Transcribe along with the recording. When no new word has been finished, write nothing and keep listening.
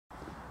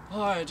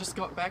Oh, I just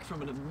got back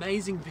from an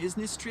amazing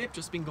business trip,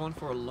 just been gone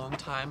for a long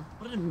time.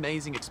 What an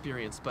amazing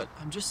experience, but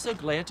I'm just so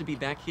glad to be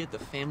back here at the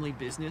family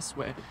business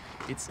where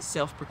it's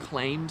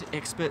self-proclaimed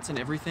experts and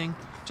everything,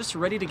 just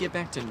ready to get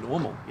back to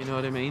normal, you know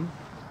what I mean?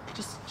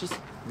 Just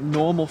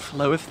normal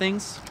flow of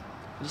things.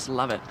 I just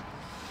love it.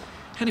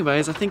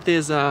 Anyways, I think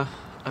there's a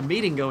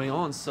meeting going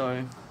on,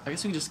 so I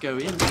guess we can just go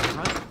in,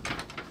 right?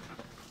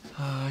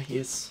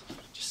 Yes,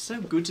 just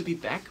so good to be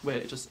back where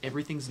just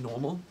everything's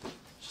normal.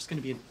 It's just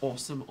going to be an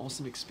awesome,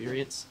 awesome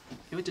experience. I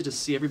can't wait to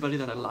just see everybody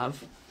that I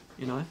love,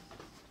 you know?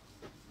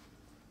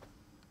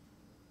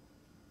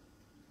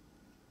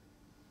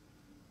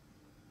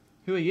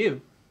 Who are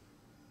you?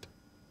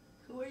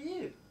 Who are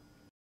you?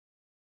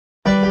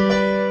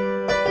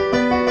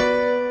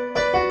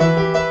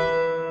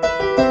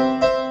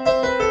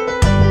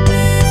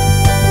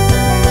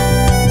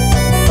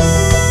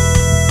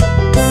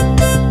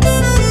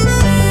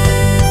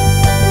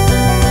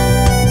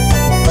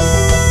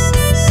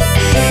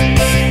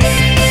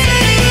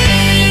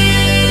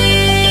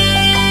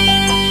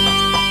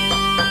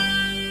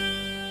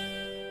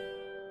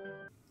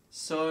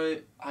 So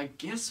I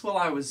guess while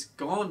I was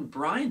gone,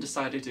 Brian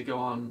decided to go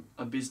on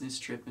a business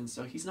trip, and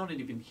so he's not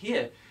even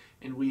here.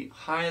 And we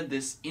hired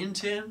this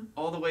intern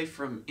all the way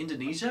from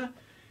Indonesia,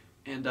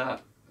 and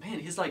man,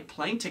 his like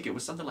plane ticket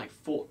was something like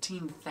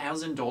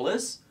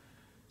 $14,000.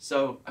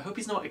 So I hope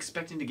he's not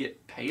expecting to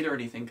get paid or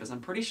anything, because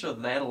I'm pretty sure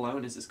that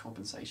alone is his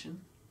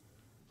compensation.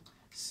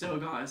 So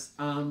guys,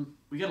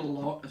 we got a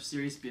lot of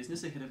serious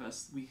business ahead of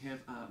us. We have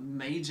a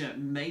major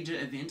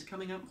event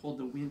coming up called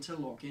the Winter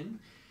Lock-In.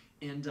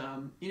 And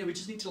you know, we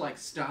just need to like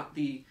start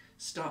the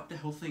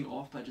whole thing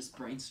off by just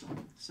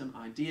brainstorming some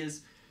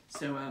ideas.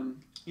 So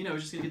you know, we're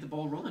just gonna get the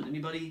ball rolling.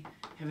 Anybody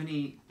have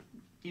any,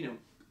 you know,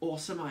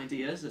 awesome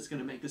ideas that's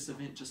gonna make this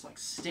event just like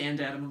stand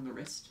out among the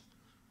rest?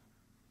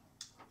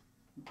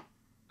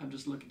 I'm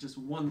just looking, just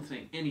one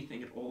thing,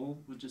 anything at all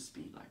would just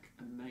be like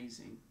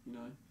amazing, you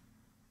know.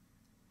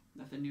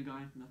 Nothing new,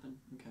 guy. Nothing.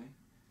 Okay.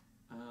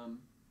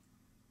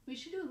 We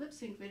should do a lip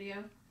sync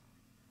video.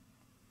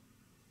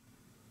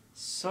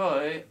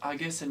 So, I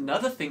guess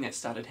another thing that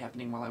started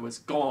happening while I was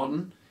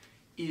gone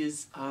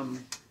is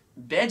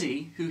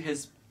Betty, who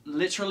has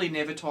literally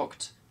never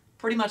talked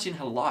pretty much in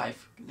her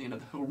life, you know,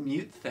 the whole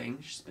mute thing,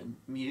 she's been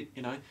mute,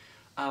 you know,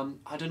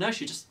 I don't know,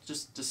 she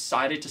just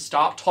decided to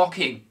start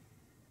talking.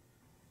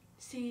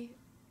 See,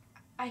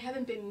 I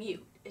haven't been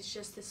mute, it's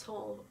just this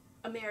whole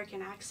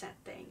American accent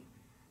thing.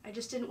 I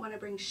just didn't want to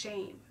bring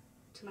shame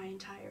to my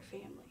entire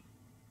family.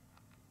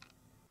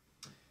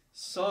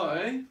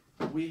 So,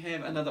 we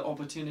have another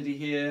opportunity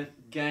here,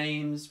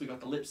 games, we got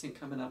the lip sync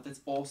coming up,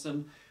 that's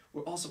awesome.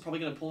 We're also probably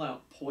going to pull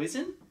out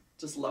Poison,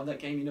 just love that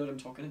game, you know what I'm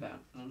talking about.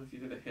 I don't know if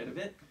you've ever heard of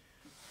it.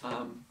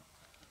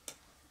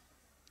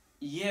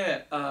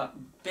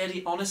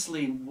 Betty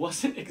honestly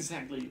wasn't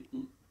exactly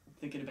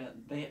thinking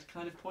about that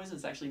kind of poison,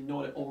 it's actually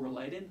not at all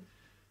related,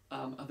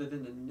 other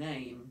than the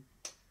name.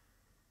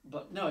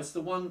 But no, it's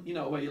the one, you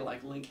know, where you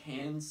like link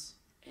hands,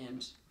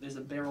 and there's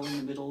a barrel in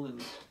the middle,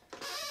 and,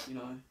 you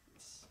know,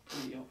 it's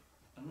pretty, I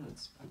don't know,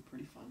 it's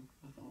pretty fun,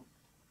 I thought.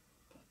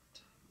 But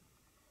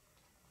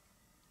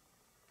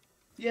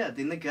Ya,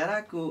 di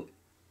negaraku,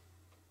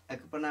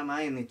 aku pernah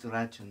main itu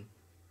racun.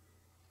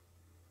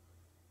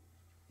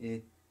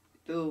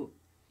 Itu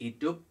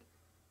hidup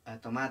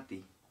atau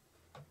mati.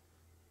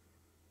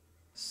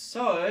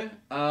 So,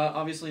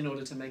 obviously in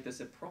order to make this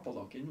a proper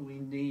lock-in, we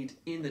need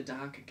In the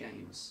Dark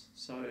games.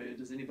 So,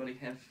 does anybody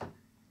have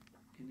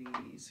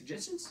any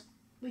suggestions?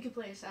 We could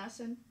play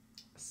Assassin.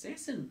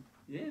 Assassin,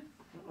 yeah,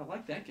 I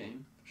like that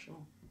game, for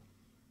sure.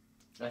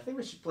 I think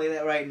we should play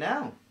that right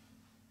now.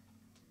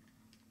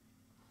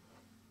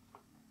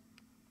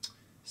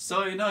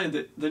 So, you know,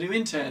 the new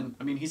intern,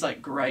 I mean, he's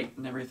like great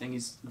and everything,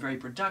 he's very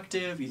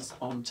productive, he's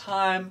on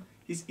time,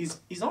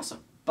 he's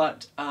awesome.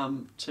 But,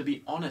 to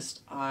be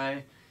honest,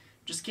 I'm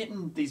just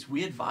getting these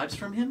weird vibes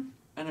from him.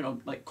 I don't know,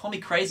 like, call me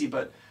crazy,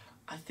 but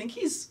I think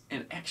he's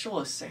an actual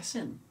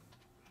assassin.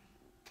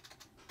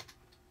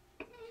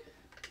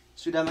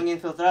 Sudah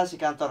menginfiltrasi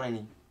kantor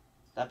ini,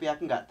 tapi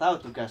aku nggak tahu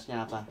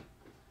tugasnya apa.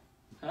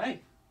 Hey,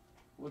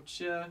 what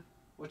you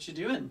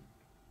doing?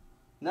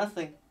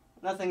 Nothing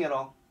at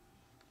all.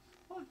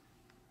 Oh,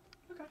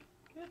 okay,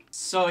 yeah.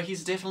 So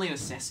he's definitely an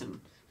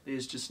assassin.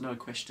 There's just no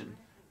question.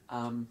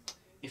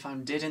 If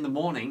I'm dead in the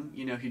morning,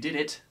 you know who did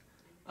it.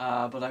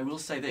 But I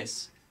will say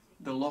this,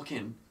 the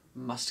lock-in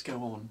must go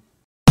on.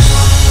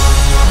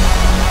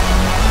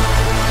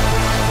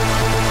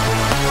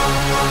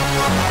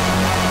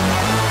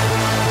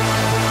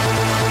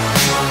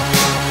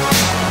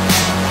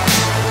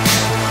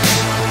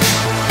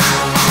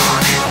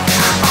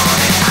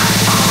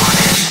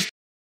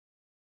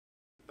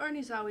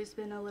 Barney's always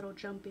been a little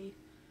jumpy.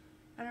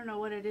 I don't know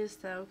what it is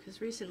though, because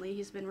recently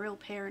he's been real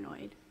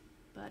paranoid.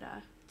 But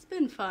it's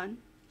been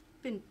fun.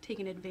 Been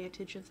taking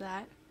advantage of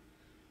that.